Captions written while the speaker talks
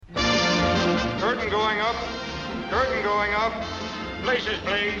Curtain going up. Curtain going up. Places,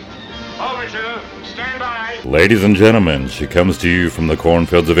 please. Overture, stand by. Ladies and gentlemen, she comes to you from the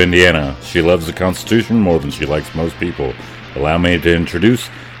cornfields of Indiana. She loves the Constitution more than she likes most people. Allow me to introduce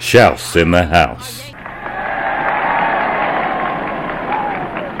Shouse in the House.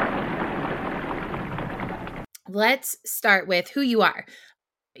 Let's start with who you are.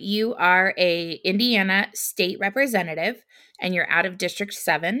 You are a Indiana state representative, and you're out of District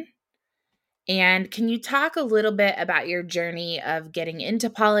 7. And can you talk a little bit about your journey of getting into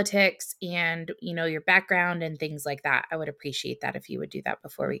politics and, your background and things like that? I would appreciate that if you would do that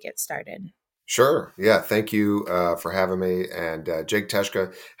before we get started. Sure. Yeah. Thank you for having me. And Jake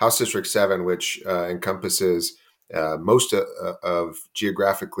Teshka, House District 7, which encompasses most of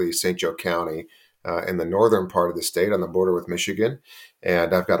geographically St. Joe County in the northern part of the state on the border with Michigan.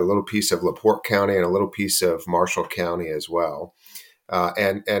 And I've got a little piece of LaPorte County and a little piece of Marshall County as well.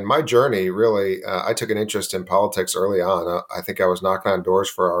 And my journey really, I took an interest in politics early on. I think I was knocking on doors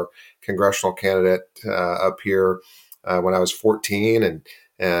for our congressional candidate up here when I was 14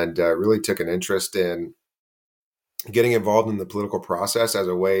 and really took an interest in getting involved in the political process as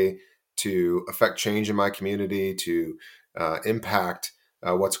a way to affect change in my community, to impact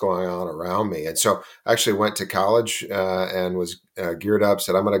what's going on around me. And so I actually went to college and was geared up,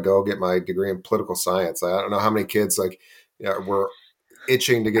 said, I'm going to go get my degree in political science. I don't know how many kids were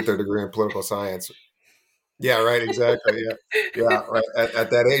itching to get their degree in political science. Yeah, right. Exactly. Yeah. Right. At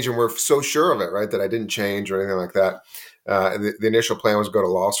that age, and we're so sure of it, right, that I didn't change or anything like that. The initial plan was to go to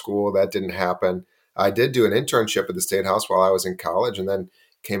law school. That didn't happen. I did do an internship at the State House while I was in college, and then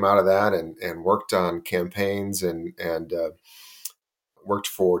came out of that and worked on campaigns and worked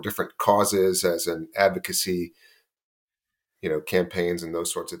for different causes as an advocacy, campaigns and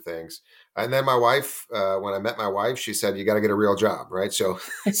those sorts of things. And then my wife, when I met my wife, she said, you got to get a real job. Right. So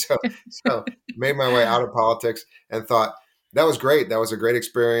made my way out of politics and thought that was great. That was a great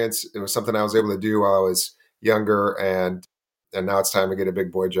experience. It was something I was able to do while I was younger. And now it's time to get a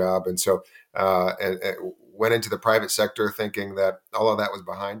big boy job. And so, and went into the private sector thinking that all of that was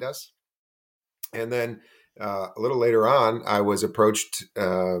behind us. And then a little later on, I was approached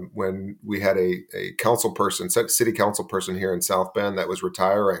when we had a council person, city council person here in South Bend that was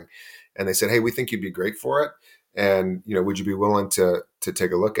retiring. And they said, hey, we think you'd be great for it. And, would you be willing to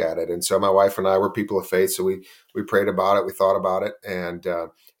take a look at it? And so my wife and I were people of faith. So we prayed about it. We thought about it and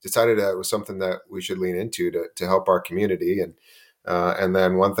decided that it was something that we should lean into to help our community. And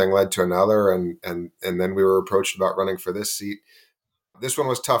then one thing led to another. And then we were approached about running for this seat. This one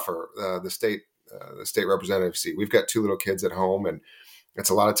was tougher, the state representative seat. We've got 2 little kids at home, and it's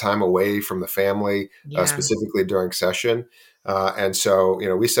a lot of time away from the family, specifically during session. And so,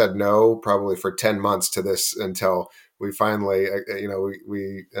 we said no probably for 10 months to this until we finally,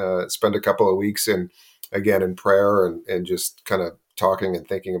 we spent a couple of weeks in prayer and just kind of talking and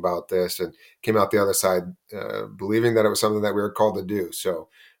thinking about this, and came out the other side believing that it was something that we were called to do. So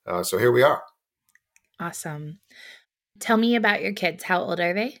here we are. Awesome. Tell me about your kids. How old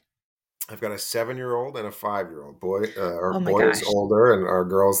are they? I've got a 7-year-old and a 5-year-old boy. Our boy is older, and our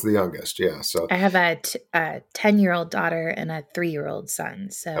girl's the youngest. Yeah, so I have a 10-year-old daughter and a 3-year-old son.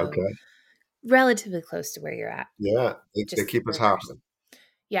 So relatively close to where you're at. Yeah, they keep us hopping.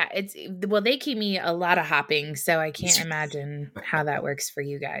 Yeah, they keep me a lot of hopping, so I can't imagine how that works for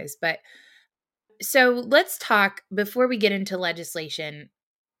you guys. But so let's talk before we get into legislation.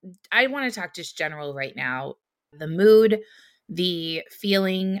 I want to talk just general right now. The mood, the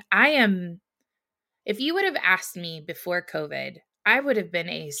feeling. If you would have asked me before COVID, I would have been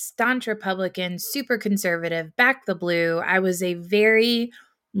a staunch Republican, super conservative, back the blue. I was a very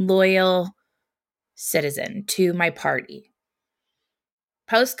loyal citizen to my party.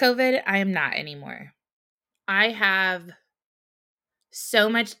 Post-COVID, I am not anymore. I have so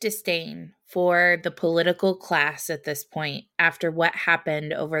much disdain for the political class at this point after what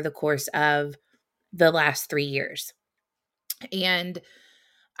happened over the course of the last 3 years. And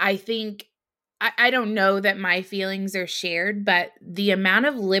I think, I don't know that my feelings are shared, but the amount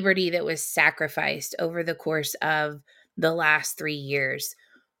of liberty that was sacrificed over the course of the last 3 years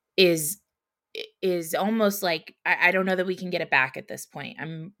is almost like, I don't know that we can get it back at this point.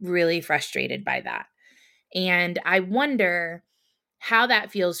 I'm really frustrated by that. And I wonder how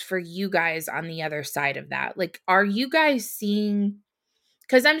that feels for you guys on the other side of that. Like, are you guys seeing,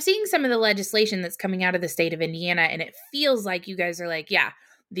 because I'm seeing some of the legislation that's coming out of the state of Indiana, and it feels like you guys are like, yeah,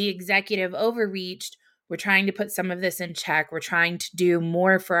 the executive overreached. We're trying to put some of this in check. We're trying to do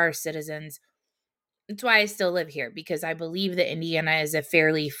more for our citizens. That's why I still live here, because I believe that Indiana is a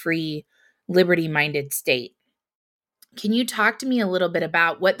fairly free, liberty-minded state. Can you talk to me a little bit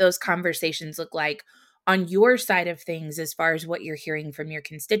about what those conversations look like on your side of things, as far as what you're hearing from your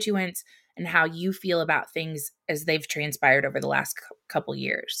constituents and how you feel about things as they've transpired over the last couple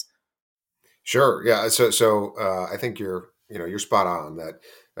years? Sure. Yeah. So I think you're spot on that.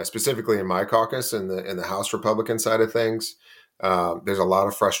 Specifically in my caucus and in the House Republican side of things, there's a lot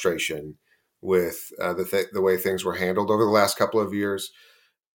of frustration with the way things were handled over the last couple of years.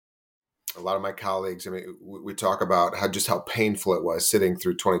 A lot of my colleagues, I mean, we talk about how painful it was sitting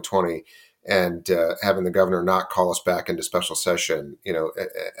through 2020 and having the governor not call us back into special session,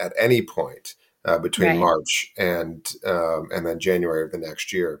 at any point between Right. March and then January of the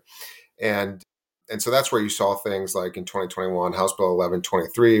next year. And and so that's where you saw things like in 2021, House Bill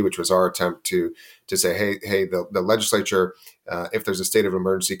 1123, which was our attempt to say, hey, the legislature, if there's a state of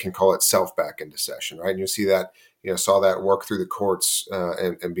emergency, can call itself back into session, right? And you see that, saw that work through the courts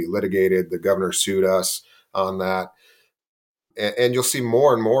and be litigated. The governor sued us on that. And you'll see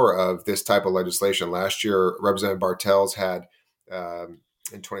more and more of this type of legislation. Last year, Representative Bartels had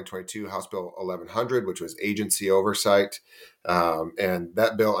in 2022 House Bill 1100, which was agency oversight, and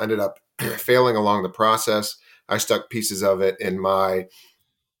that bill ended up failing along the process. I stuck pieces of it in my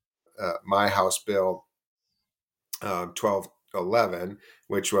House Bill 1211,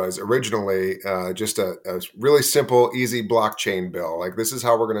 which was originally just a really simple, easy blockchain bill. Like, this is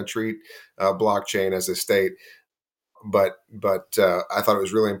how we're going to treat blockchain as a state. But I thought it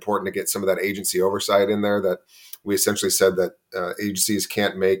was really important to get some of that agency oversight in there, that we essentially said that agencies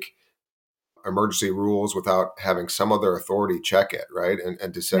can't make emergency rules without having some other authority check it, right?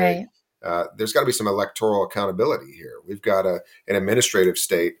 And to say there's got to be some electoral accountability here. We've got an administrative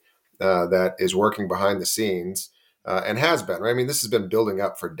state that is working behind the scenes and has been, right? I mean, this has been building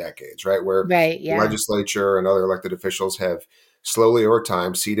up for decades, right? Where Right. the Yeah. legislature and other elected officials have slowly over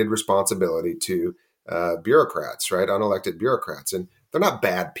time ceded responsibility to bureaucrats, right? Unelected bureaucrats. And they're not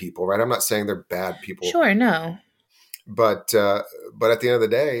bad people, right? I'm not saying they're bad people. Sure. No. But at the end of the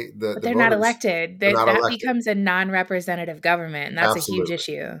day, But the they're not voters, elected. they're not That elected. becomes a non-representative government, and that's a huge Absolutely.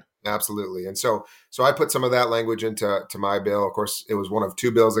 issue. Absolutely. And so I put some of that language into my bill. Of course, it was one of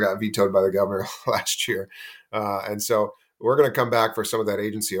two bills that got vetoed by the governor last year. And so we're going to come back for some of that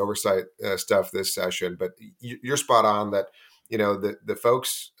agency oversight stuff this session. But you're spot on that, the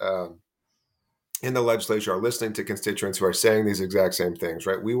folks in the legislature are listening to constituents who are saying these exact same things,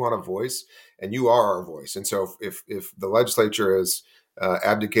 right? We want a voice, and you are our voice. And so if the legislature is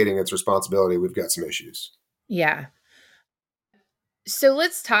abdicating its responsibility, we've got some issues. Yeah. So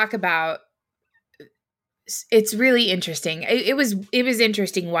let's talk about, it's really interesting. It was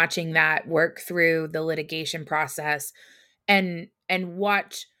interesting watching that work through the litigation process and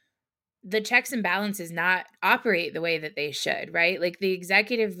watch the checks and balances not operate the way that they should, right? Like, the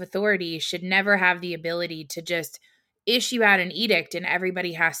executive authority should never have the ability to just issue out an edict and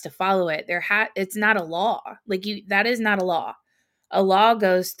everybody has to follow it. It's not a law. Like, that is not a law. A law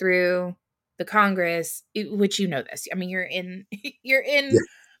goes through the Congress, which this. I mean, you're in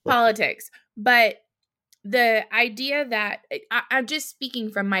politics, but the idea that I'm just speaking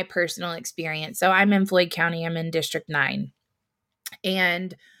from my personal experience. So I'm in Floyd County. I'm in District 9,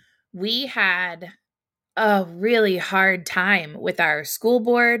 and we had a really hard time with our school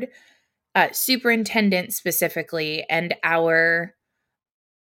board, superintendent specifically, and the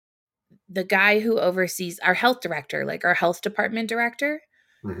guy who oversees our health director, like our health department director.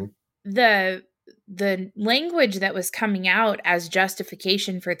 Mm-hmm. The language that was coming out as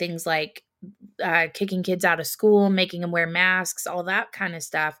justification for things like kicking kids out of school, making them wear masks, all that kind of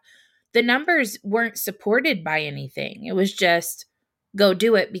stuff, the numbers weren't supported by anything. It was just, go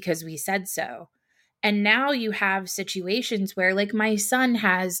do it because we said so. And now you have situations where, like, my son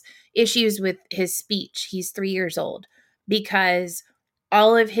has issues with his speech. He's 3 years old because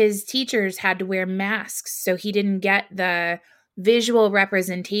all of his teachers had to wear masks, so he didn't get the visual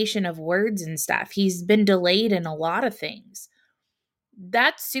representation of words and stuff. He's been delayed in a lot of things.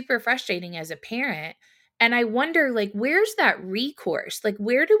 That's super frustrating as a parent. And I wonder, like, where's that recourse? Like,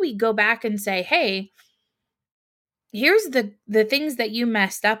 where do we go back and say, hey, here's the things that you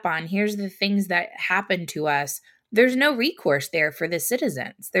messed up on. Here's the things that happened to us. There's no recourse there for the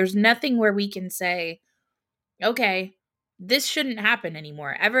citizens. There's nothing where we can say, okay, this shouldn't happen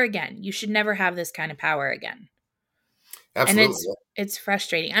anymore, ever again. You should never have this kind of power again. Absolutely. And it's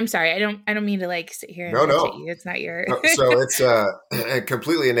frustrating. I'm sorry. I don't mean to like sit here and No. bitch at you. It's not your. So it's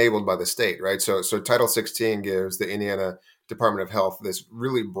completely enabled by the state, right? So Title 16 gives the Indiana Department of Health this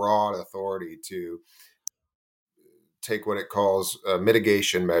really broad authority to take what it calls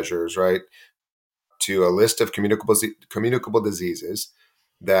mitigation measures, right, to a list of communicable diseases,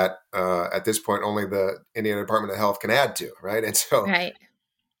 that at this point only the Indiana Department of Health can add to, right? And so Right.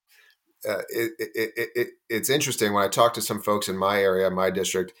 It's interesting when I talk to some folks in my area, my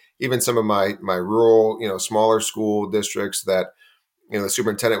district, even some of my rural, smaller school districts, that the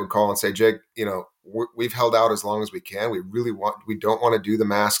superintendent would call and say, Jake, we've held out as long as we can. We don't want to do the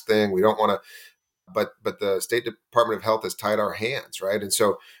mask thing. We don't want to, but the State Department of Health has tied our hands, right? And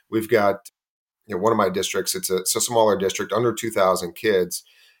so we've got, one of my districts. It's a smaller district, under 2,000 kids,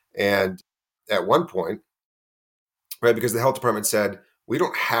 and at one point, right, because the health department said we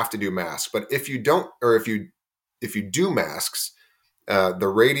don't have to do masks, but if you don't, or if you do masks, the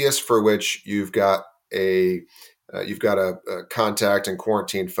radius for which you've got a contact and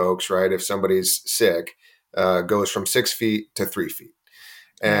quarantine folks, right? If somebody's sick, goes from 6 feet to 3 feet.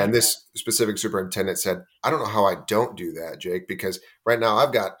 And this specific superintendent said, I don't know how I don't do that, Jake, because right now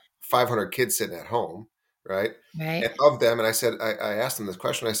I've got 500 kids sitting at home, right? Right. And of them, and I said, I asked them this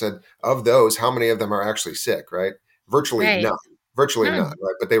question. I said, of those, how many of them are actually sick, right? Virtually none. Virtually none,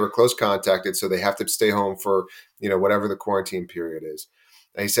 right? But they were close contacted, so they have to stay home for, whatever the quarantine period is.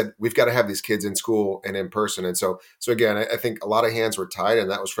 And he said, we've got to have these kids in school and in person. And so again, I think a lot of hands were tied, and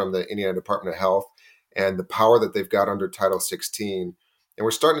that was from the Indiana Department of Health and the power that they've got under Title 16. And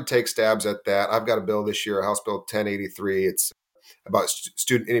we're starting to take stabs at that. I've got a bill this year, House Bill 1083. It's about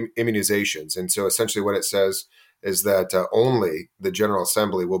student immunizations. And so essentially what it says is that only the General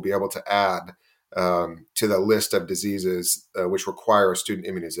Assembly will be able to add to the list of diseases which require student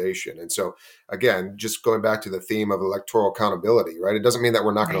immunization. And so, again, just going back to the theme of electoral accountability, right? It doesn't mean that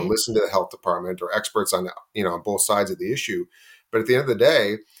we're not going to listen to the health department or experts on, on both sides of the issue. But at the end of the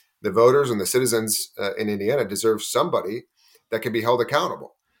day, the voters and the citizens in Indiana deserve somebody that can be held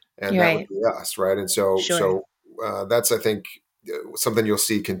accountable. And that would be us, right? And so, that's, I think, something you'll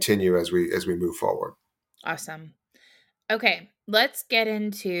see continue as we move forward. Awesome. Okay, let's get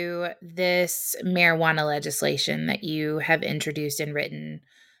into this marijuana legislation that you have introduced and written.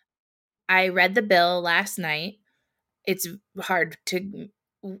 I read the bill last night. It's hard to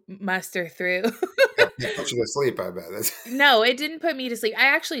muster through. It put you to sleep, I bet. No, it didn't put me to sleep. I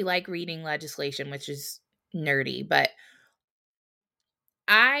actually like reading legislation, which is nerdy, but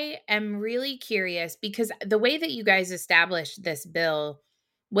I am really curious because the way that you guys established this bill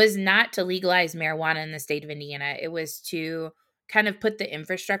was not to legalize marijuana in the state of Indiana. It was to kind of put the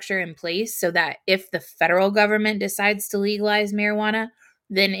infrastructure in place so that if the federal government decides to legalize marijuana,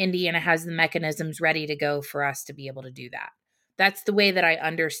 then Indiana has the mechanisms ready to go for us to be able to do that. That's the way that I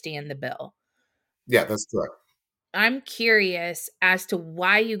understand the bill. Yeah, that's correct. I'm curious as to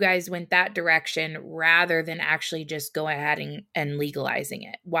why you guys went that direction rather than actually just go ahead and legalizing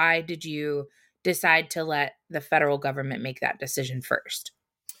it. Why did you decide to let the federal government make that decision first?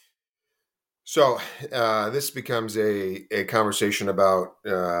 So this becomes a conversation about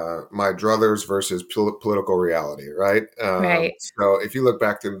my druthers versus political reality, right? Right. So if you look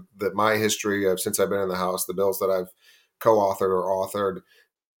back to my history of since I've been in the House, the bills that I've co-authored or authored,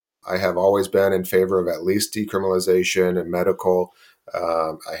 I have always been in favor of at least decriminalization and medical.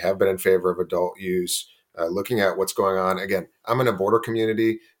 I have been in favor of adult use. Looking at what's going on, again, I'm in a border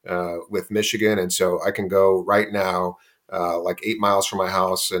community with Michigan, and so I can go right now like 8 miles from my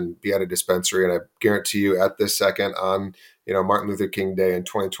house and be at a dispensary. And I guarantee you at this second on, Martin Luther King Day in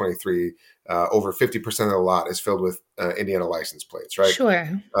 2023, over 50% of the lot is filled with Indiana license plates, right? Sure.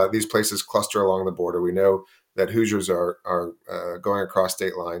 These places cluster along the border. We know that Hoosiers are going across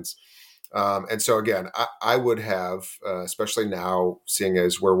state lines. And so again, I would have, especially now, seeing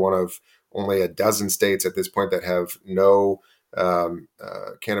as we're one of only a dozen states at this point that have no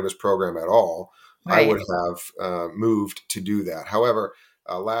cannabis program at all, right. I would have moved to do that. However,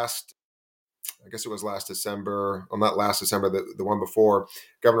 I guess it was last December, well, not last December, the one before,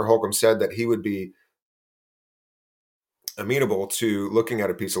 Governor Holcomb said that he would be amenable to looking at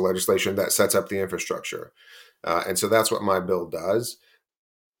a piece of legislation that sets up the infrastructure. And so that's what my bill does.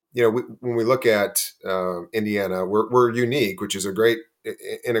 When we look at Indiana, we're unique, which is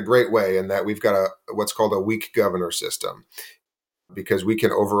in a great way, in that we've got what's called a weak governor system, because we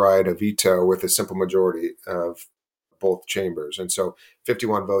can override a veto with a simple majority of both chambers. And so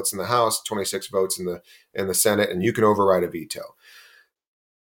 51 votes in the House, 26 votes in the Senate, and you can override a veto.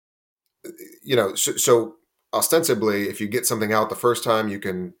 So ostensibly, if you get something out the first time, you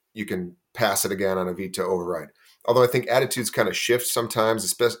can pass it again on a veto override. Although I think attitudes kind of shift sometimes,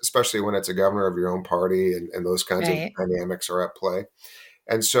 especially when it's a governor of your own party and those kinds of dynamics are at play.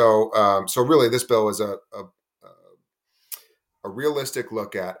 And so really this bill is a realistic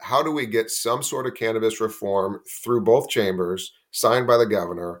look at how do we get some sort of cannabis reform through both chambers, signed by the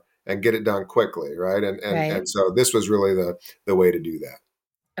governor, and get it done quickly, right? And so this was really the way to do that.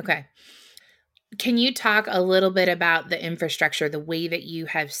 Okay. Can you talk a little bit about the infrastructure, the way that you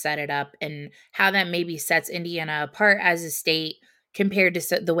have set it up, and how that maybe sets Indiana apart as a state compared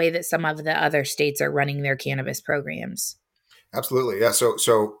to the way that some of the other states are running their cannabis programs? Absolutely, yeah.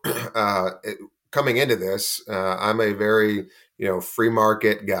 So coming into this, I'm a very free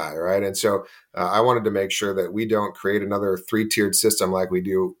market guy, right? And so I wanted to make sure that we don't create another three-tiered system like we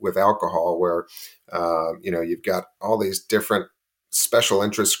do with alcohol, where you've got all these different special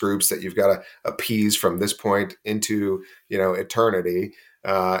interest groups that you've got to appease from this point into eternity.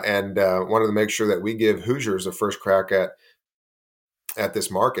 And wanted to make sure that we give Hoosiers a first crack at this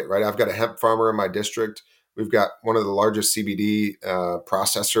market, right? I've got a hemp farmer in my district. We've got one of the largest CBD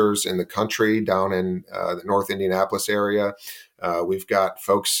processors in the country down in the North Indianapolis area. We've got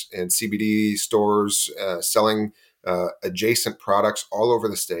folks in CBD stores selling adjacent products all over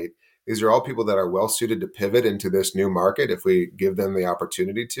the state. These are all people that are well suited to pivot into this new market if we give them the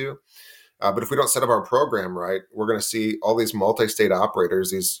opportunity to. But if we don't set up our program right, we're going to see all these multi-state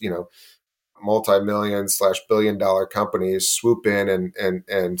operators, these multi-million / billion-dollar companies swoop in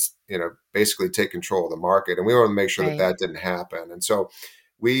and basically take control of the market. And we want to make sure Right. that didn't happen. And so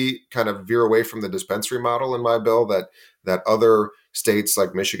we kind of veer away from the dispensary model in my bill that other states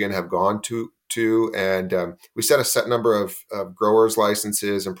like Michigan have gone to. And we set a set number of growers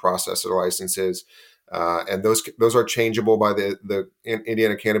licenses and processor licenses. And those are changeable by the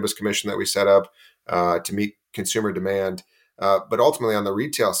Indiana Cannabis Commission that we set up to meet consumer demand. But ultimately, on the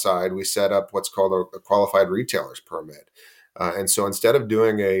retail side, we set up what's called a qualified retailer's permit. And so instead of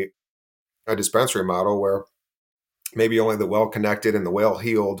doing a dispensary model where maybe only the well-connected and the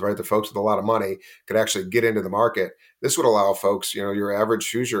well-heeled, right, the folks with a lot of money could actually get into the market, this would allow folks, your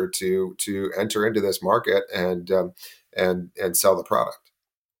average Hoosier to enter into this market and sell the product.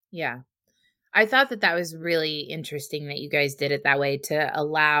 Yeah. I thought that was really interesting that you guys did it that way to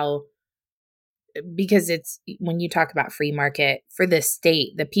allow, because it's when you talk about free market for the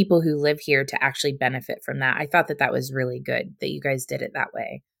state, the people who live here to actually benefit from that. I thought that was really good that you guys did it that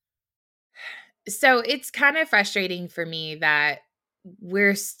way. So it's kind of frustrating for me that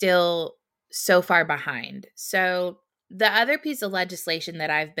we're still so far behind. So the other piece of legislation that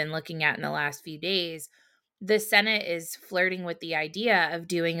I've been looking at in the last few days, the Senate is flirting with the idea of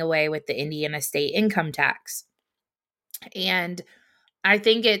doing away with the Indiana state income tax. And I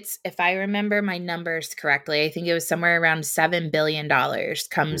think it's, if I remember my numbers correctly, I think it was somewhere around $7 billion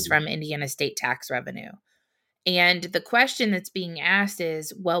comes from Indiana state tax revenue. And the question that's being asked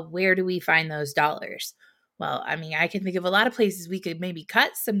is, well, where do we find those dollars? Well, I mean, I can think of a lot of places we could maybe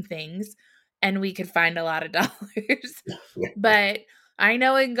cut some things and we could find a lot of dollars. But I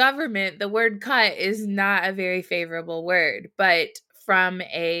know in government, the word cut is not a very favorable word. But from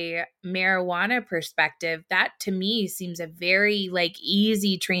a marijuana perspective, that to me seems a very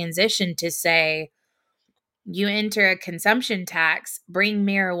easy transition to say, you enter a consumption tax, bring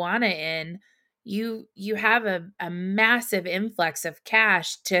marijuana in, you have a massive influx of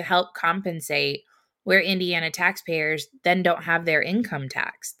cash to help compensate where Indiana taxpayers then don't have their income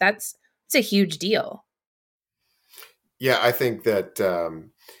tax. It's a huge deal. Yeah, I think that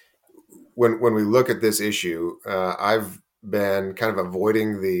when we look at this issue, I've been kind of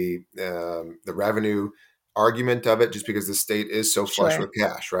avoiding the revenue argument of it just because the state is so flush Sure. with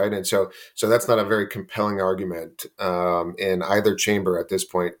cash, right? And so that's not a very compelling argument in either chamber at this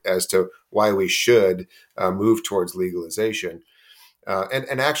point as to why we should move towards legalization.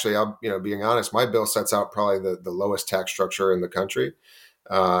 And actually, I'll being honest, my bill sets out probably the lowest tax structure in the country,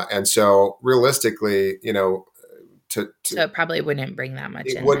 and so realistically, So it probably wouldn't bring that much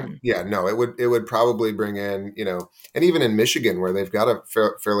it in wouldn't. then. Yeah, no, it would probably bring in, and even in Michigan where they've got a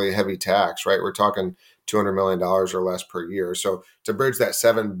fairly heavy tax, right? We're talking $200 million or less per year. So to bridge that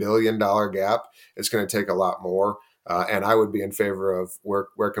 $7 billion gap, it's going to take a lot more. And I would be in favor of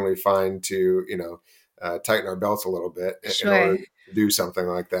where can we find to, tighten our belts a little bit in order Sure. to do something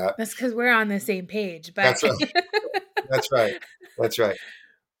like that. That's because we're on the same page. But That's right. That's right. That's right.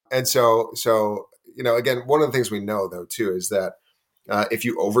 And so, again, one of the things we know though, too, is that if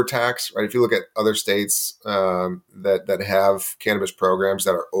you overtax, right? If you look at other states that have cannabis programs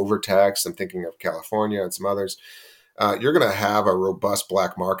that are overtaxed, I'm thinking of California and some others, you're going to have a robust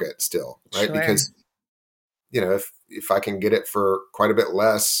black market still, right? Sure. Because if I can get it for quite a bit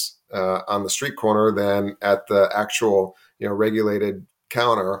less on the street corner than at the actual regulated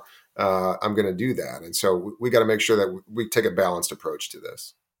counter, I'm going to do that. And so we got to make sure that we take a balanced approach to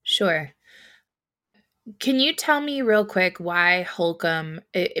this. Sure. Can you tell me real quick why Holcomb,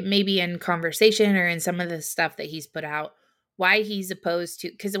 maybe in conversation or in some of the stuff that he's put out, why he's opposed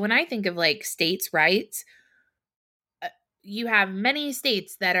to? Because when I think of states' rights, you have many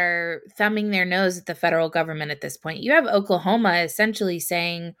states that are thumbing their nose at the federal government at this point. You have Oklahoma essentially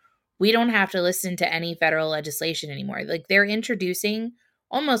saying, we don't have to listen to any federal legislation anymore. Like they're introducing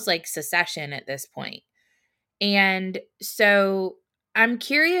almost like secession at this point. And so I'm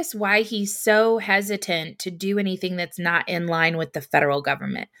curious why he's so hesitant to do anything that's not in line with the federal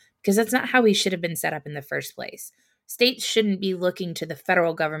government, because that's not how we should have been set up in the first place. States shouldn't be looking to the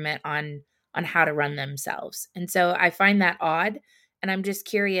federal government on how to run themselves. And so I find that odd, and I'm just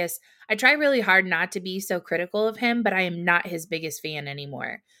curious. I try really hard not to be so critical of him, but I am not his biggest fan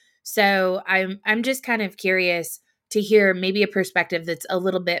anymore. So I'm just kind of curious to hear maybe a perspective that's a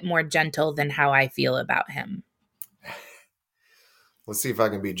little bit more gentle than how I feel about him. Let's see if I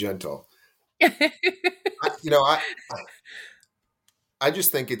can be gentle. I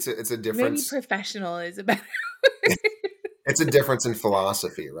just think it's a difference. Maybe professional is about. It's a difference in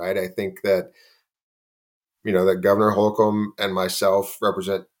philosophy, right? I think that that Governor Holcomb and myself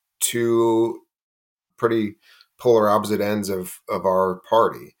represent two pretty polar opposite ends of our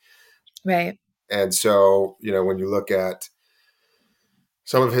party, right? And so when you look at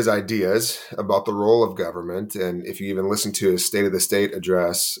some of his ideas about the role of government, and if you even listen to his State of the State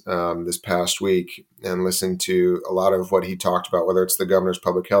address this past week, and listen to a lot of what he talked about, whether it's the Governor's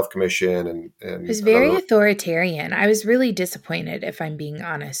Public Health Commission, and it was very authoritarian. I was really disappointed, if I'm being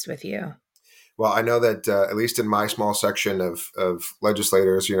honest with you. Well, I know that at least in my small section of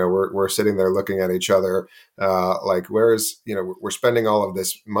legislators, we're sitting there looking at each other like, where's we're spending all of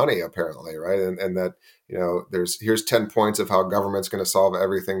this money apparently, right? And that here's 10 points of how government's going to solve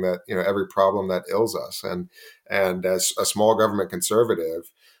everything that every problem that ails us. And as a small government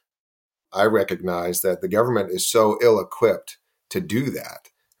conservative, I recognize that the government is so ill-equipped to do that,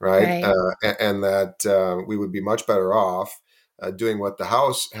 right? And that we would be much better off doing what the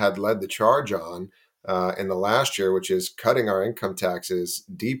House had led the charge on in the last year, which is cutting our income taxes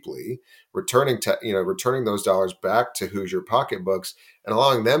deeply, returning those dollars back to Hoosier pocketbooks, and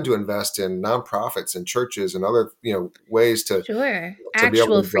allowing them to invest in nonprofits and churches and other ways to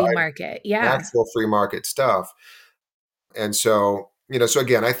actual free market, actual free market stuff. And so so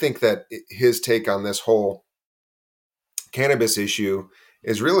again, I think that his take on this whole cannabis issue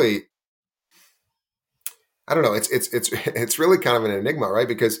is really, I don't know. It's really kind of an enigma, right?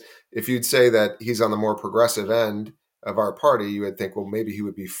 Because if you'd say that he's on the more progressive end of our party, you would think, well, maybe he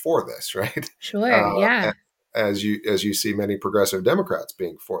would be for this, right? Sure, yeah. As you see many progressive Democrats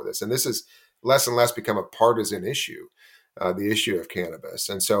being for this, and this is less and less become a partisan issue, the issue of cannabis.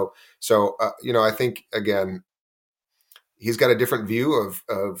 And so I think again, he's got a different view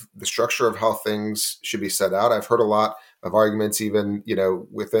of the structure of how things should be set out. I've heard a lot of arguments, even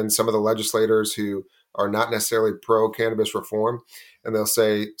within some of the legislators who are not necessarily pro cannabis reform. And they'll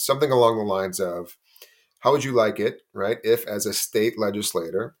say something along the lines of, how would you like it, right, if as a state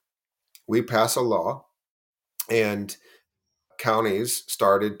legislator, we pass a law and counties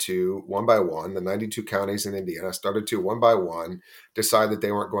started to, one by one, the 92 counties in Indiana started to, one by one, decide that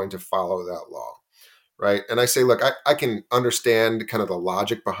they weren't going to follow that law, right? And I say, look, I can understand kind of the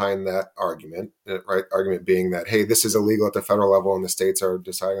logic behind that argument, right? Argument being that, hey, this is illegal at the federal level and the states are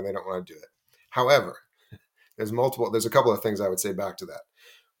deciding they don't want to do it. However, there's a couple of things I would say back to that.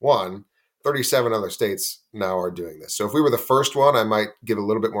 One, 37 other states now are doing this. So if we were the first one, I might give a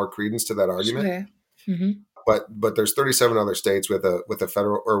little bit more credence to that argument. Sure. Mm-hmm. But there's 37 other states with a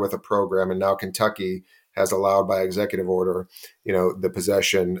federal or with a program, and now Kentucky has allowed by executive order, the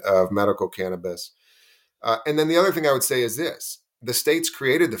possession of medical cannabis. And then the other thing I would say is this: the states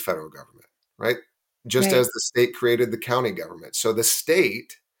created the federal government, right? Just as the state created the county government. So the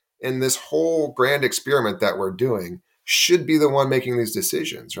state, in this whole grand experiment that we're doing, should be the one making these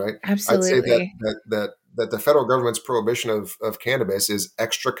decisions, right? Absolutely. I'd say that the federal government's prohibition of cannabis is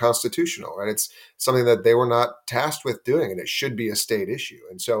extra constitutional, right? It's something that they were not tasked with doing, and it should be a state issue.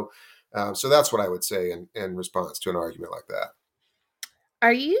 And so that's what I would say in response to an argument like that.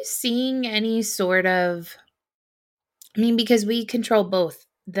 Are you seeing any sort of, because we control both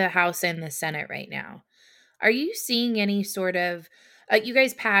the House and the Senate right now, are you seeing any sort of, you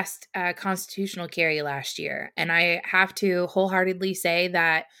guys passed constitutional carry last year, and I have to wholeheartedly say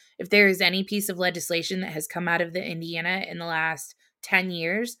that if there is any piece of legislation that has come out of the Indiana in the last 10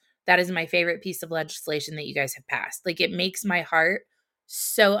 years, that is my favorite piece of legislation that you guys have passed. Like, it makes my heart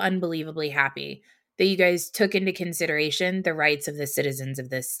so unbelievably happy that you guys took into consideration the rights of the citizens of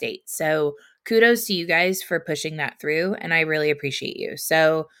this state. So kudos to you guys for pushing that through, and I really appreciate you.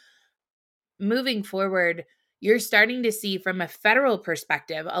 So moving forward, you're starting to see from a federal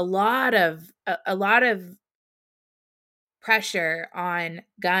perspective a lot of pressure on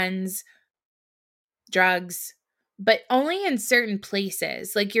guns, drugs, but only in certain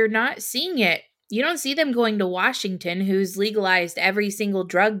places. Like, you're not seeing it. You don't see them going to Washington, who's legalized every single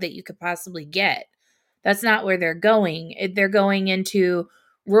drug that you could possibly get. That's not where they're going. They're going into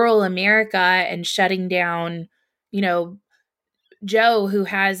rural America and shutting down, Joe, who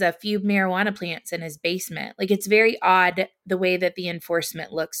has a few marijuana plants in his basement. Like, it's very odd the way that the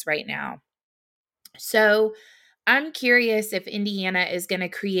enforcement looks right now. So I'm curious if Indiana is going to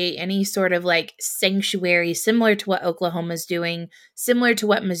create any sort of like sanctuary similar to what Oklahoma's doing, similar to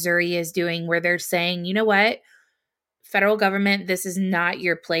what Missouri is doing, where they're saying, you know what, federal government, this is not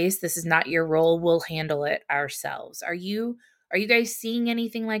your place. This is not your role. We'll handle it ourselves. Are you guys seeing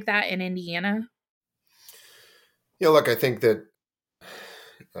anything like that in Indiana? Yeah, look, I think that,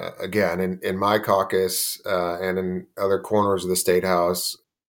 again, in my caucus and in other corners of the state house,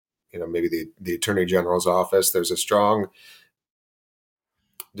 maybe the attorney general's office, there's a strong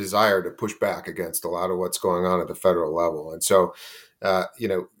desire to push back against a lot of what's going on at the federal level. And so,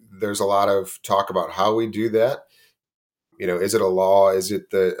 there's a lot of talk about how we do that. Is it a law? Is it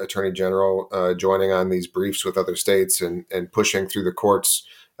the attorney general joining on these briefs with other states and pushing through the courts,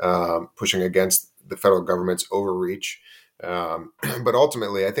 pushing against the federal government's overreach? But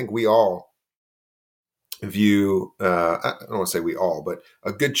ultimately, I think we all view, I don't want to say we all, but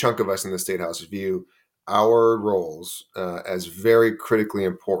a good chunk of us in the State House view our roles as very critically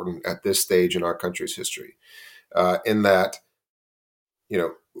important at this stage in our country's history. In that,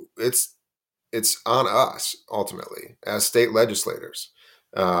 it's on us ultimately as state legislators,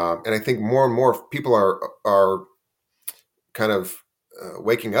 and I think more and more people are kind of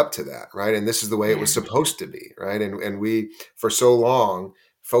waking up to that, right? And this is the way it was supposed to be, right? And we, for so long,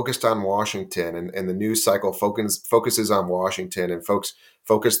 focused on Washington, and the news cycle focuses on Washington, and folks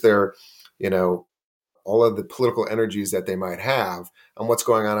focus their, all of the political energies that they might have on what's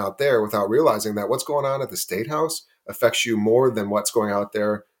going on out there, without realizing that what's going on at the State House affects you more than what's going out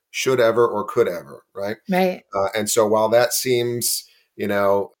there should ever or could ever, right? Right. And so while that seems,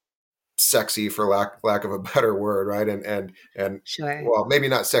 sexy for lack of a better word, right? And sure. Well, maybe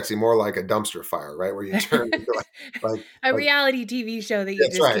not sexy, more like a dumpster fire, right? Where you turn like a reality TV show that you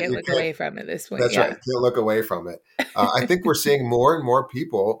just right. can't look away from at this point. That's right. You can't look away from it. I think we're seeing more and more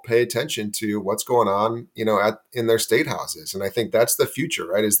people pay attention to what's going on, in their state houses. And I think that's the future,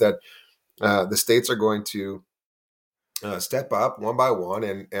 right? Is that the states are going to step up one by one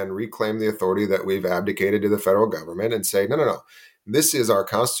and reclaim the authority that we've abdicated to the federal government, and say, no. This is our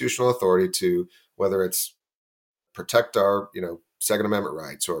constitutional authority to, whether it's protect our, Second Amendment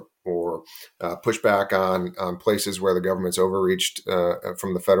rights, or push back on places where the government's overreached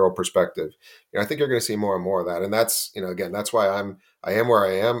from the federal perspective. I think you're going to see more and more of that, and that's, again, that's why I am where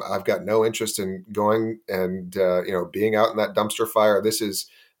I am. I've got no interest in going and being out in that dumpster fire. This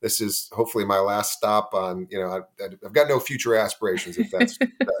is hopefully my last stop on. I've got no future aspirations. If that's,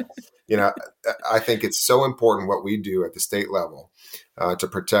 I think it's so important what we do at the state level to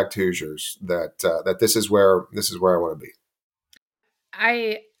protect Hoosiers that this is where I want to be.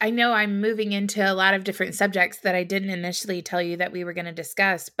 I know I'm moving into a lot of different subjects that I didn't initially tell you that we were going to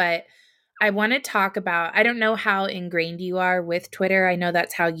discuss, but I want to talk about, I don't know how ingrained you are with Twitter. I know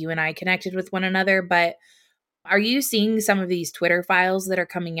that's how you and I connected with one another, but are you seeing some of these Twitter files that are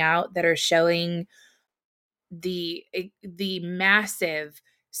coming out that are showing the massive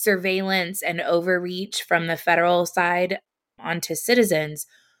surveillance and overreach from the federal side onto citizens?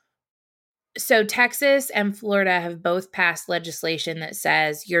 So Texas and Florida have both passed legislation that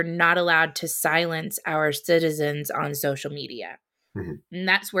says you're not allowed to silence our citizens on social media. Mm-hmm. And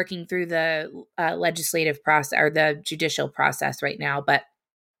that's working through the legislative process or the judicial process right now. But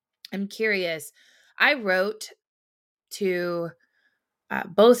I'm curious. I wrote to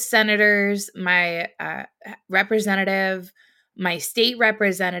both senators, my representative, my state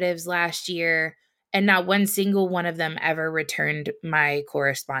representatives last year, and not one single one of them ever returned my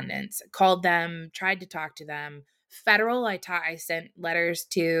correspondence. Called them, tried to talk to them. Federal, I sent letters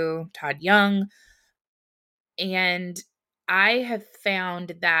to Todd Young. And I have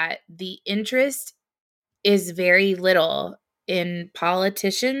found that the interest is very little in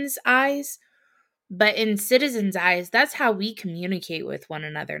politicians' eyes, but in citizens' eyes, that's how we communicate with one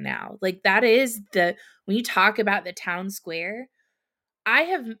another now. Like, that is when you talk about the town square,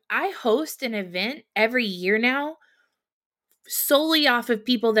 I host an event every year now solely off of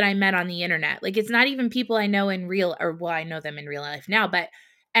people that I met on the internet. Like, it's not even people I know in I know them in real life now,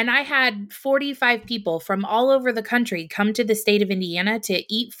 and I had 45 people from all over the country come to the state of Indiana to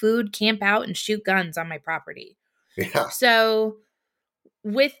eat food, camp out, and shoot guns on my property. Yeah. So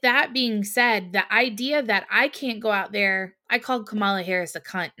with that being said, the idea that I can't go out there, I called Kamala Harris a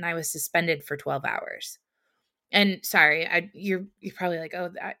cunt and I was suspended for 12 hours. And sorry, you're probably like,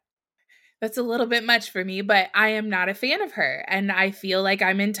 oh, that's a little bit much for me, but I am not a fan of her, and I feel like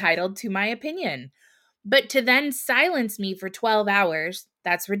I'm entitled to my opinion. But to then silence me for 12 hours,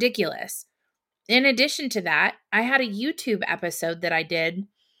 that's ridiculous. In addition to that, I had a YouTube episode that I did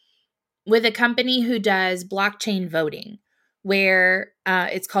with a company who does blockchain voting, where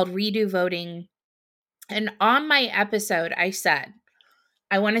it's called Redo Voting. And on my episode, I said,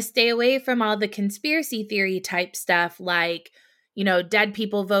 I want to stay away from all the conspiracy theory type stuff like, dead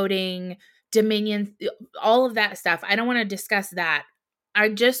people voting, Dominion, all of that stuff. I don't want to discuss that. I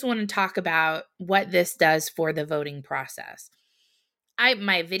just want to talk about what this does for the voting process.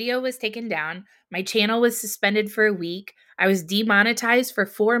 My video was taken down. My channel was suspended for a week. I was demonetized for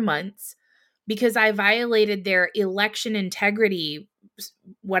 4 months because I violated their election integrity,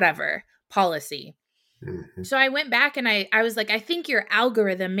 whatever, policy. Mm-hmm. So I went back and I was like, I think your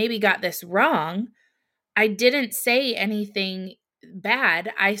algorithm maybe got this wrong. I didn't say anything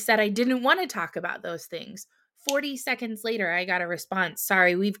bad. I said I didn't want to talk about those things. 40 seconds later, I got a response.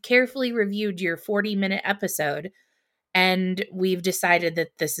 Sorry, we've carefully reviewed your 40-minute episode and we've decided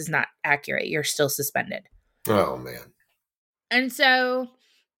that this is not accurate. You're still suspended. Oh, man. And so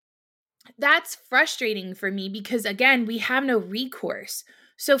that's frustrating for me because, again, we have no recourse.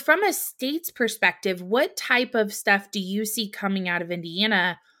 So from a state's perspective, what type of stuff do you see coming out of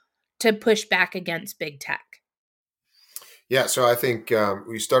Indiana to push back against big tech? Yeah, so I think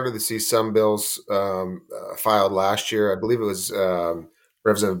we started to see some bills filed last year. I believe it was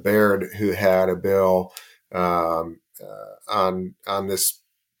Representative Baird who had a bill on this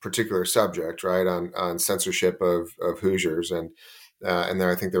particular subject, right? On censorship of Hoosiers, and then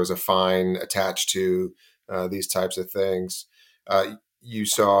I think there was a fine attached to these types of things. You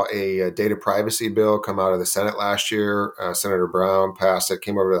saw a data privacy bill come out of the Senate last year. Senator Brown passed it,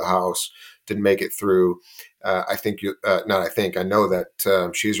 came over to the House, didn't make it through. I know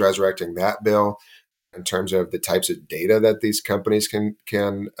that she's resurrecting that bill in terms of the types of data that these companies can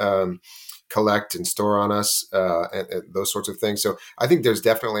collect and store on us, and those sorts of things. So I think there's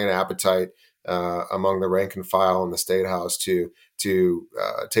definitely an appetite among the rank and file in the State House to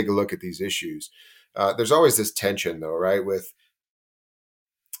take a look at these issues. There's always this tension, though, right, with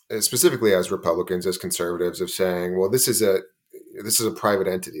specifically as Republicans, as conservatives, of saying, well, this is a private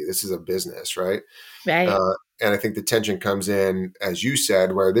entity, this is a business, right? Right. And I think the tension comes in, as you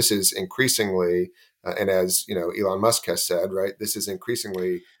said, where this is increasingly, and as Elon Musk has said, right, this is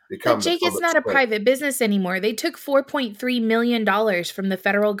increasingly become. But Jake, it's not a private business anymore. They took $4.3 million from the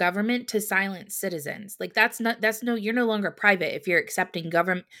federal government to silence citizens. Like you're no longer private if you're accepting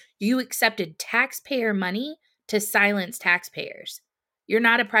government. You accepted taxpayer money to silence taxpayers. You're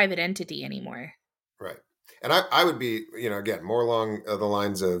not a private entity anymore. Right. And I would be, again, more along the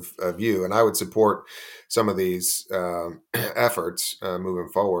lines of you, and I would support some of these efforts moving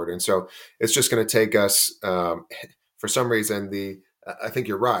forward. And so it's just going to take us, for some reason, I think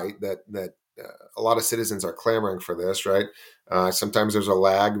you're right that a lot of citizens are clamoring for this, right? Sometimes there's a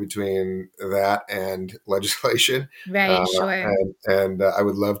lag between that and legislation. Right, sure. And I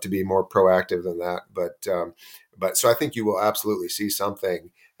would love to be more proactive than that. But so I think you will absolutely see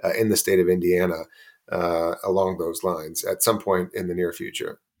something in the state of Indiana along those lines at some point in the near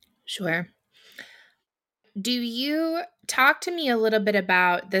future. Sure. Do you talk to me a little bit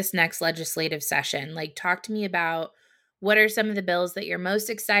about this next legislative session? Like, talk to me about what are some of the bills that you're most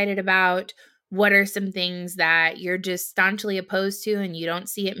excited about? What are some things that you're just staunchly opposed to and you don't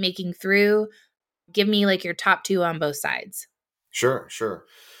see it making through? Give me like your top two on both sides. Sure.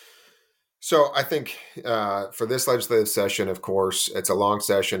 So I think for this legislative session, of course, it's a long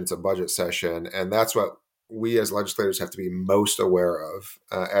session, it's a budget session, and that's what we as legislators have to be most aware of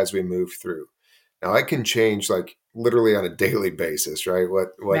as we move through. Now, it can change like literally on a daily basis, right?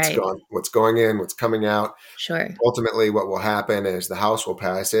 What's going in, what's coming out. Sure. Ultimately, what will happen is the House will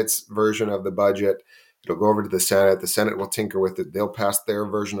pass its version of the budget. It'll go over to the Senate. The Senate will tinker with it. They'll pass their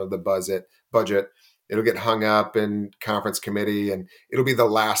version of the budget. It'll get hung up in conference committee, and it'll be the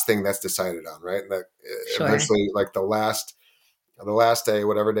last thing that's decided on, right? And Sure. Eventually, like the last day,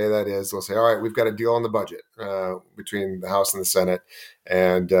 whatever day that is, they'll say, all right, we've got a deal on the budget between the House and the Senate,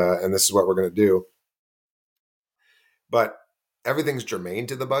 and this is what we're going to do. But everything's germane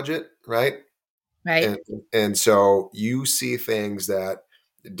to the budget, right? Right. And so you see things that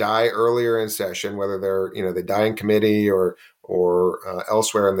die earlier in session, whether they die in committee or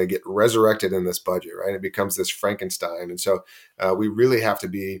elsewhere, and they get resurrected in this budget, right? It becomes this Frankenstein. And so we really have to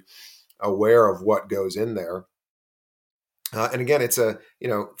be aware of what goes in there. And again, it's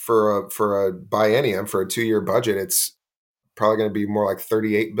for a biennium, for a 2-year budget, it's probably going to be more like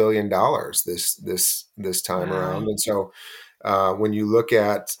 $38 billion this time around. And so when you look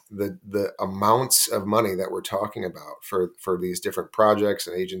at the amounts of money that we're talking about for these different projects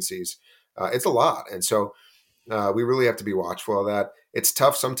and agencies, it's a lot. And so we really have to be watchful of that. It's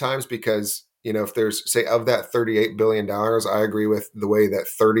tough sometimes because, if there's, say, of that $38 billion, I agree with the way that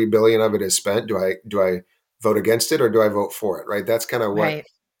 $30 billion of it is spent. Do I vote against it or do I vote for it? Right. That's kind of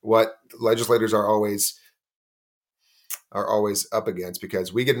what legislators are always up against,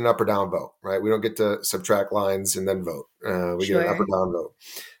 because we get an up or down vote, right? We don't get to subtract lines and then vote. We get an up or down vote.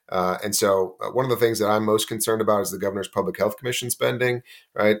 And so one of the things that I'm most concerned about is the Governor's Public Health Commission spending,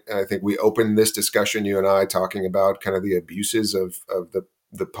 right? I think we opened this discussion, you and I, talking about kind of the abuses of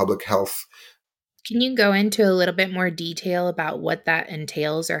the public health. Can you go into a little bit more detail about what that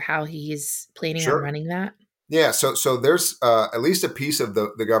entails or how he's planning on running that? Yeah, so there's at least a piece of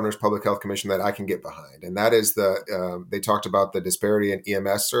the Governor's Public Health Commission that I can get behind, and that is they talked about the disparity in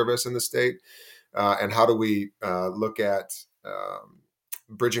EMS service in the state, and how do we look at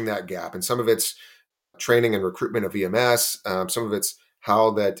bridging that gap. And some of it's training and recruitment of EMS, some of it's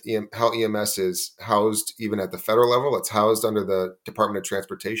how EMS is housed even at the federal level. It's housed under the Department of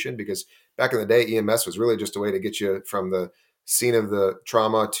Transportation, because back in the day, EMS was really just a way to get you from the scene of the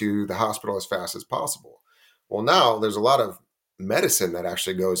trauma to the hospital as fast as possible. Well, now there's a lot of medicine that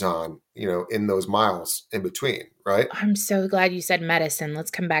actually goes on, in those miles in between, right? I'm so glad you said medicine.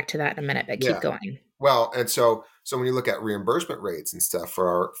 Let's come back to that in a minute, but keep going. Well, and so when you look at reimbursement rates and stuff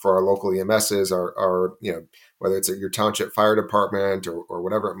for our local EMSs, our whether it's at your township fire department or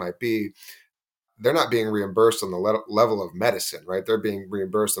whatever it might be, they're not being reimbursed on the level of medicine, right? They're being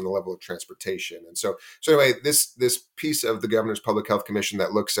reimbursed on the level of transportation. And so anyway, this piece of the Governor's Public Health Commission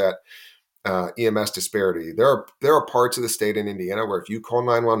that looks at EMS disparity. There are parts of the state in Indiana where if you call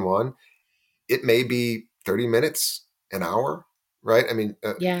 911, it may be 30 minutes, an hour, right? I mean,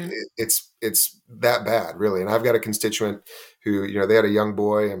 it's that bad, really. And I've got a constituent who, they had a young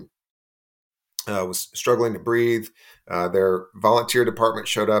boy and was struggling to breathe. Their volunteer department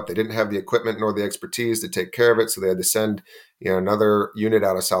showed up. They didn't have the equipment nor the expertise to take care of it, so they had to send another unit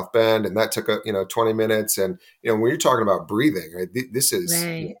out of South Bend, and that took 20 minutes. And when you're talking about breathing, right, this is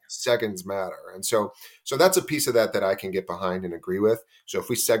seconds matter. And so that's a piece of that I can get behind and agree with. So if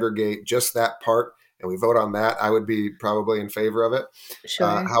we segregate just that part and we vote on that, I would be probably in favor of it.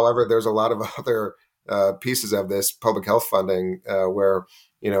 Sure. However, there's a lot of other pieces of this public health funding where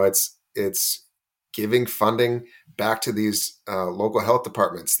it's giving funding back to these local health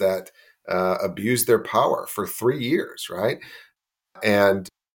departments that abused their power for 3 years, right? And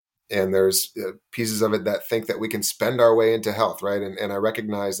there's pieces of it that think that we can spend our way into health, right? And I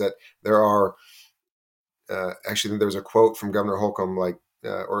recognize that there are actually there's a quote from Governor Holcomb,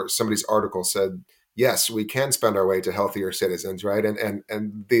 or somebody's article said, yes, we can spend our way to healthier citizens, right?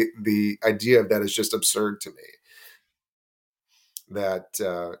 And the idea of that is just absurd to me. That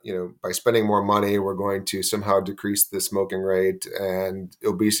by spending more money, we're going to somehow decrease the smoking rate and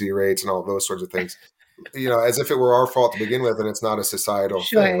obesity rates and all those sorts of things. As if it were our fault to begin with, and it's not a societal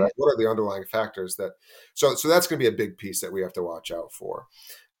thing. Right? What are the underlying factors that? So that's going to be a big piece that we have to watch out for.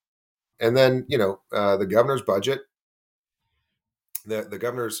 And then the governor's budget. The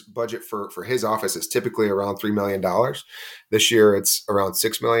governor's budget for his office is typically around $3 million. This year, it's around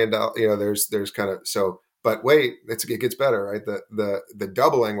 $6 million. There's kind of so. But wait, it gets better, right? The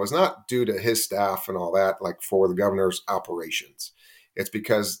doubling was not due to his staff and all that, like for the governor's operations. It's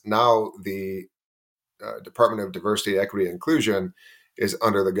because now the Department of Diversity, Equity, and Inclusion is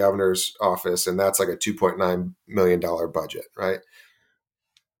under the governor's office, and that's like a $2.9 million budget, right?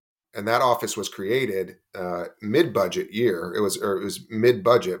 And that office was created mid-budget year. It was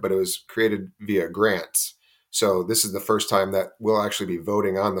mid-budget, but it was created via grants. So this is the first time that we'll actually be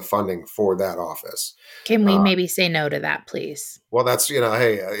voting on the funding for that office. Can we maybe say no to that, please? Well, that's,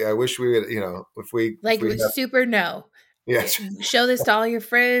 hey, I wish we would, if we... super no. Yes. Show this to all your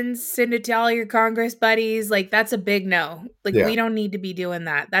friends, send it to all your Congress buddies. That's a big no. We don't need to be doing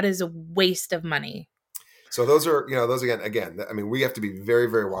that. That is a waste of money. So those are, those again, I mean, we have to be very,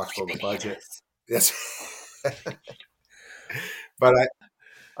 very watchful of the budget. Yes. But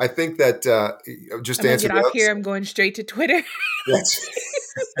I think that just to answer get off here, I'm going straight to Twitter. Yes.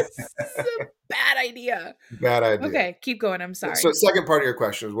 This is a bad idea. Bad idea. Okay, keep going. I'm sorry. So second part of your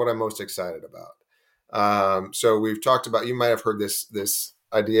question is what I'm most excited about. So we've talked about, you might have heard this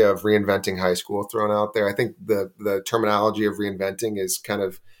idea of reinventing high school thrown out there. I think the terminology of reinventing is kind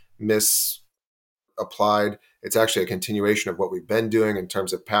of misapplied. It's actually a continuation of what we've been doing in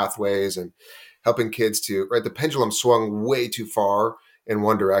terms of pathways and helping kids to, right? The pendulum swung way too far in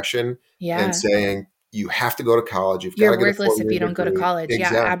one direction and saying you have to go to college. You've got You're to get a worthless if 4-year you don't go to degree. college. Yeah,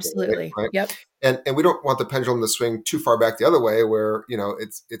 Exactly. absolutely. Right. Yep. And we don't want the pendulum to swing too far back the other way where,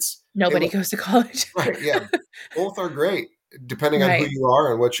 it's, hey, Nobody look, goes to college. right. Yeah. Both are great depending on who Right. you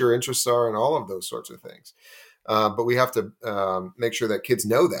are and what your interests are and all of those sorts of things. But we have to make sure that kids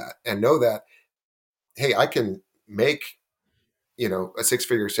know that and know that, hey, I can make, a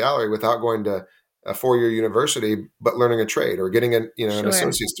 6-figure salary without going to a 4-year university, but learning a trade or getting an Sure.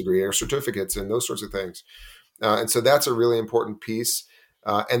 associate's degree or certificates and those sorts of things. And so that's a really important piece.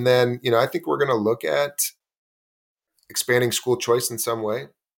 And then, I think we're going to look at expanding school choice in some way.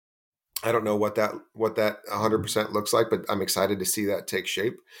 I don't know what that 100% looks like, but I'm excited to see that take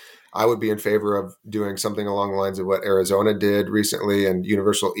shape. I would be in favor of doing something along the lines of what Arizona did recently and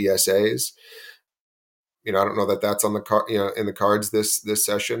universal ESAs. I don't know that that's on the in the cards this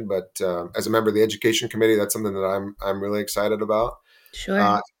session, but as a member of the education committee, that's something that I'm really excited about.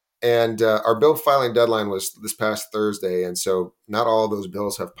 Sure. And our bill filing deadline was this past Thursday, and so not all of those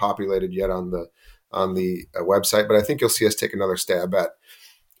bills have populated yet on the website. But I think you'll see us take another stab at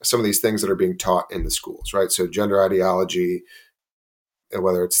some of these things that are being taught in the schools, right? So gender ideology,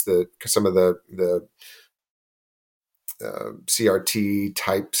 whether it's some of the CRT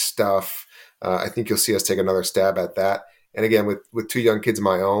type stuff. I think you'll see us take another stab at that. And again, with 2 young kids of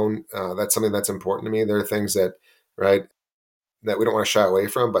my own, that's something that's important to me. There are things that we don't want to shy away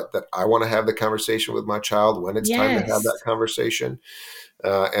from, but that I want to have the conversation with my child when it's time to have that conversation.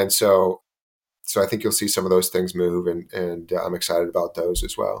 And so I think you'll see some of those things move, and I'm excited about those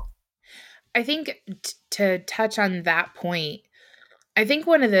as well. I think to touch on that point, I think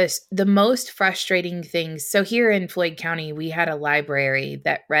one of the most frustrating things. So here in Floyd County, we had a library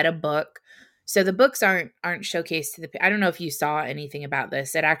that read a book. So the books aren't showcased to the. I don't know if you saw anything about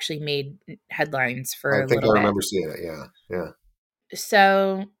this. It actually made headlines for I a think I little bit. remember seeing it. Yeah.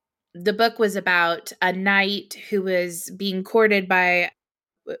 So the book was about a knight who was being courted by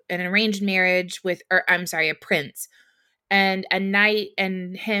an arranged marriage a prince. And a knight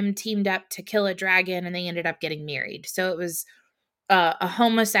and him teamed up to kill a dragon, and they ended up getting married. So it was a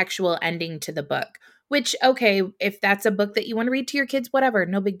homosexual ending to the book, which, okay, if that's a book that you want to read to your kids, whatever,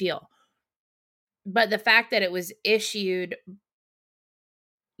 no big deal. But the fact that it was issued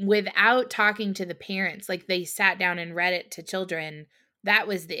without talking to the parents, like they sat down and read it to children, that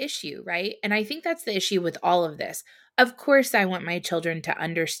was the issue, right? And I think that's the issue with all of this. Of course, I want my children to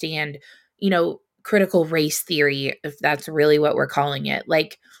understand, critical race theory, if that's really what we're calling it.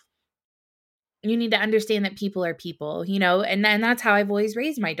 Like, you need to understand that people are people, and that's how I've always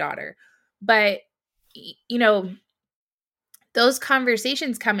raised my daughter. But, those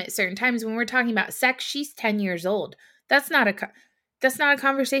conversations come at certain times. When we're talking about sex, she's 10 years old. That's not a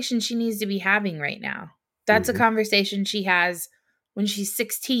conversation she needs to be having right now. That's a conversation she has when she's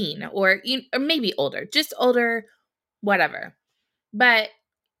 16 or maybe older, just older, whatever. But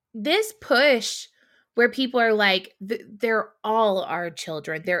this push where people are like, they're all our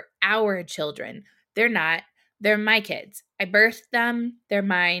children. They're our children. They're not. They're my kids. I birthed them. They're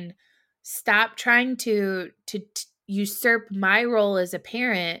mine. Stop trying to usurp my role as a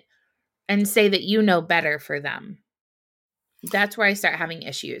parent and say that you know better for them. That's where I start having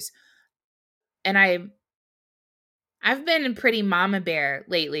issues. And I've been pretty mama bear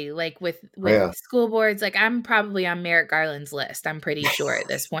lately, like with school boards. Like I'm probably on Merrick Garland's list, I'm pretty sure at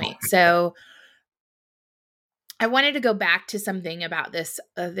this point. So I wanted to go back to something about this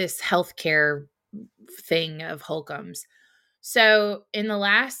healthcare thing of Holcomb's. So in the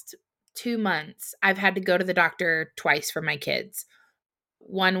last 2 months, I've had to go to the doctor twice for my kids.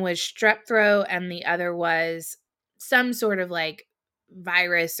 One was strep throat and the other was some sort of like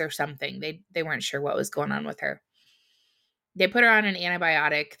virus or something. They weren't sure what was going on with her. They put her on an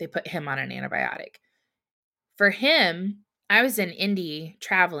antibiotic. They put him on an antibiotic. For him, I was in Indy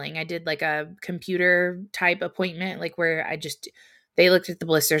traveling. I did like a computer type appointment, like where they looked at the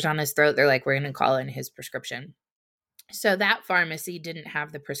blisters on his throat. They're like, we're going to call in his prescription. So that pharmacy didn't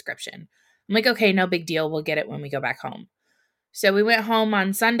have the prescription. I'm like, okay, no big deal. We'll get it when we go back home. So we went home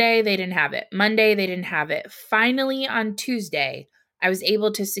on Sunday. They didn't have it. Monday, they didn't have it. Finally, on Tuesday, I was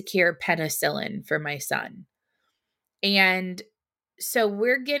able to secure penicillin for my son. And so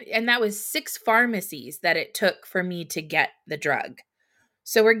and that was 6 pharmacies that it took for me to get the drug.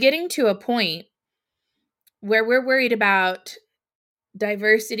 So we're getting to a point where we're worried about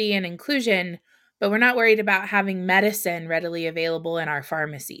diversity and inclusion, but we're not worried about having medicine readily available in our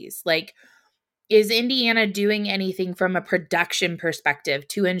pharmacies. Like, is Indiana doing anything from a production perspective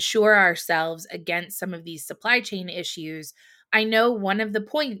to ensure ourselves against some of these supply chain issues? I know one of the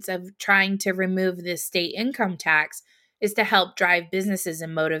points of trying to remove this state income tax is to help drive businesses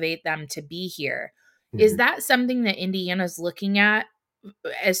and motivate them to be here. Is that something that Indiana's looking at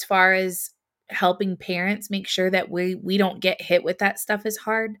as far as helping parents make sure that we don't get hit with that stuff as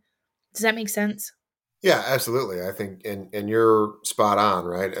hard? Does that make sense? Yeah, absolutely. I think, and you're spot on,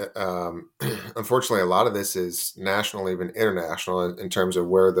 right? Unfortunately, a lot of this is national, even international, in terms of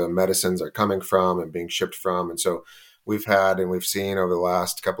where the medicines are coming from and being shipped from. And so we've had and we've seen over the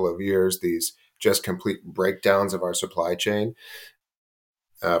last couple of years these just complete breakdowns of our supply chain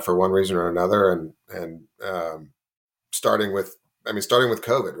for one reason or another. And starting with, starting with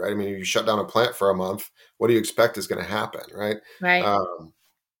COVID, right? I mean, you shut down a plant for a month. What do you expect is going to happen, right? Right.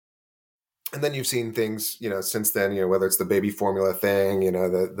 And then you've seen things, since then, whether it's the baby formula thing,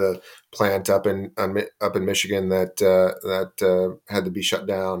 the plant up in Michigan that had to be shut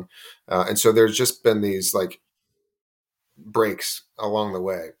down, and so there's just been these like breaks along the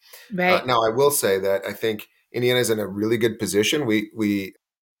way. Right. Now, I will say that I think Indiana is in a really good position. We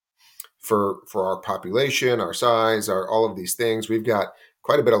for our population, our size, all of these things, we've got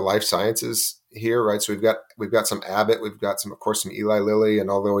quite a bit of life sciences here, right? So we've got some Abbott, we've got some, of course, some Eli Lilly,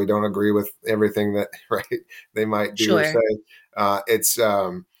 and although we don't agree with everything that they might do or say, it's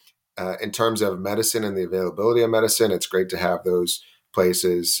in terms of medicine and the availability of medicine, it's great to have those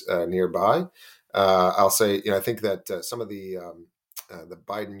places nearby. I'll say, I think that some of the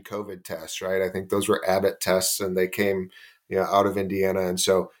Biden COVID tests, right? I think those were Abbott tests, and they came out of Indiana, and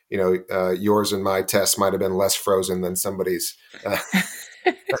so yours and my tests might have been less frozen than somebody's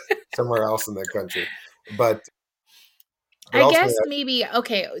somewhere else in the country. But I guess maybe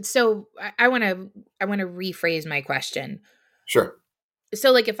okay. So I want to rephrase my question. Sure.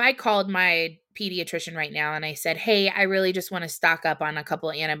 So like if I called my pediatrician right now and I said, "Hey, I really just want to stock up on a couple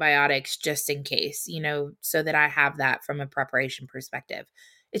of antibiotics just in case, so that I have that from a preparation perspective."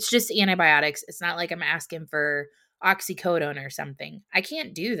 It's just antibiotics. It's not like I'm asking for oxycodone or something. I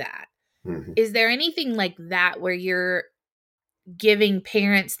can't do that. Mm-hmm. Is there anything like that where you're giving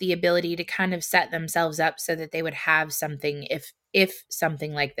parents the ability to kind of set themselves up so that they would have something if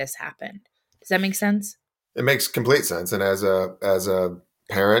something like this happened? Does that make sense? It makes complete sense. And as a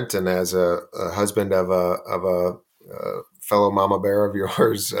parent and as a husband of a fellow mama bear of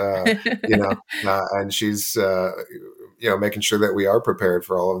yours, and she's making sure that we are prepared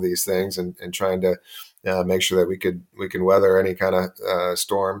for all of these things and trying to make sure that we can weather any kind of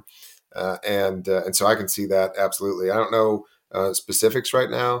storm, and so I can see that absolutely. I don't know specifics right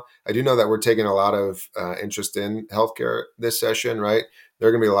now. I do know that we're taking a lot of interest in healthcare this session, right? There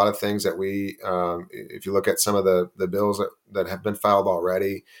are going to be a lot of things that if you look at some of the bills that have been filed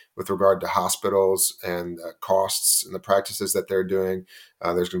already with regard to hospitals and costs and the practices that they're doing,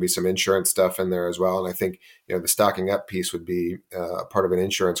 there's going to be some insurance stuff in there as well. And I think, the stocking up piece would be part of an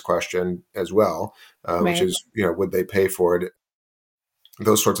insurance question as well, right. Which is, would they pay for it?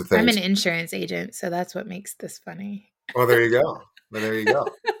 Those sorts of things. I'm an insurance agent, so that's what makes this funny. Well, there you go.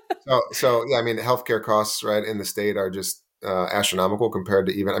 So yeah, healthcare costs, right, in the state are just astronomical compared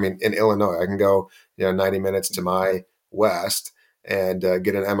to even, in Illinois, I can go, 90 minutes to my west and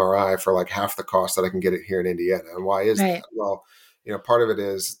get an MRI for like half the cost that I can get it here in Indiana. And why is that? Well, part of it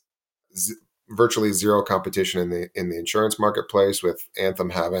is virtually zero competition in the insurance marketplace, with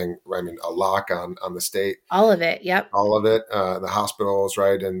Anthem having, a lock on the state. All of it. Yep. All of it. The hospitals,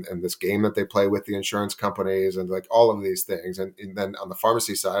 right. And this game that they play with the insurance companies and like all of these things. And then on the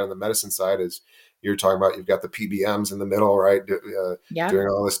pharmacy side, on the medicine side, is you're talking about, you've got the PBMs in the middle, right. Doing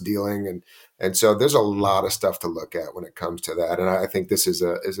all this dealing. And so there's a lot of stuff to look at when it comes to that. And I think this is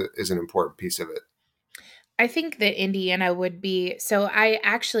an important piece of it. I think that Indiana would be, so I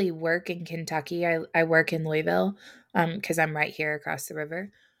actually work in Kentucky. I work in Louisville because I'm right here across the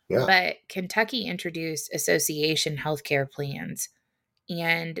river. Yeah. But Kentucky introduced association healthcare plans,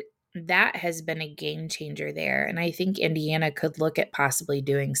 and that has been a game changer there. And I think Indiana could look at possibly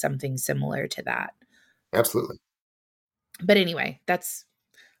doing something similar to that. Absolutely. But anyway, that's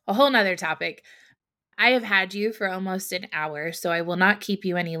a whole nother topic. I have had you for almost an hour, so I will not keep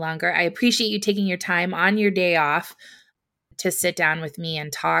you any longer. I appreciate you taking your time on your day off to sit down with me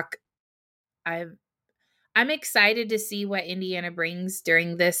and talk. I'm excited to see what Indiana brings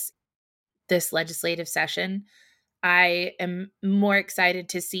during this legislative session. I am more excited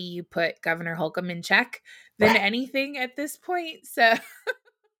to see you put Governor Holcomb in check than anything at this point. So,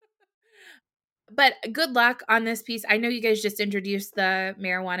 but good luck on this piece. I know you guys just introduced the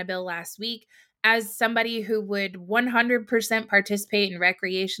marijuana bill last week. As somebody who would 100% participate in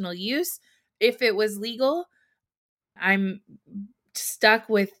recreational use if it was legal, I'm stuck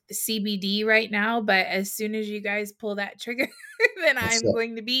with CBD right now, but as soon as you guys pull that trigger, then I'm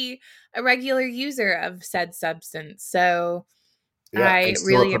going to be a regular user of said substance. So I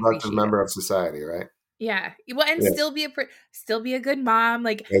really appreciate a member of society, right? Yeah. Well, and Yeah. still be a good mom.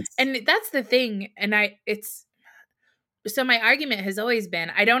 Like, and that's the thing. And so my argument has always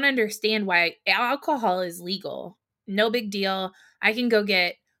been, I don't understand why alcohol is legal. No big deal. I can go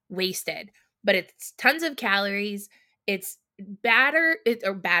get wasted, but it's tons of calories. It's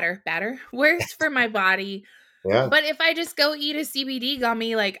worse for my body. Yeah. But if I just go eat a CBD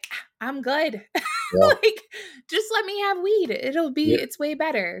gummy, like, I'm good. Yeah. Like, just let me have weed. It's way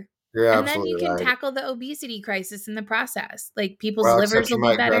better. You're And then absolutely you can right. tackle the obesity crisis in the process. Like, people's Well, livers except you will be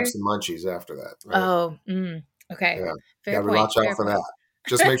might better. grab some munchies after that. Right? Oh, okay. Yeah. Fair point. Watch out for that.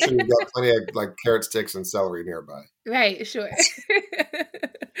 Just make sure you've got plenty of like carrot sticks and celery nearby. Right, sure.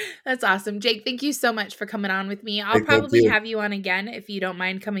 That's awesome. Jake, thank you so much for coming on with me. I'll probably have you on again if you don't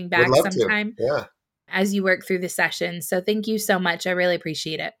mind coming back sometime. Yeah. As you work through the session. So thank you so much. I really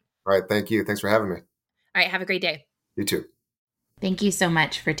appreciate it. All right. Thank you. Thanks for having me. All right. Have a great day. You too. Thank you so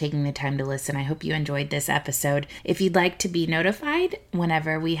much for taking the time to listen. I hope you enjoyed this episode. If you'd like to be notified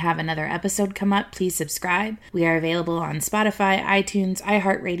whenever we have another episode come up, please subscribe. We are available on Spotify, iTunes,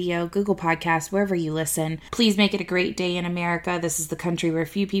 iHeartRadio, Google Podcasts, wherever you listen. Please make it a great day in America. This is the country where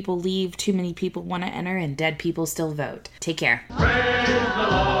few people leave, too many people want to enter, and dead people still vote. Take care. Praise the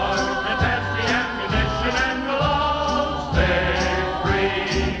Lord, and pass the ammunition, and we'll all stay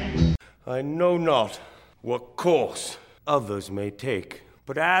free. I know not what course others may take,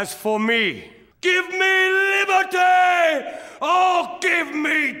 but as for me, give me liberty, or give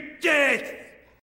me death!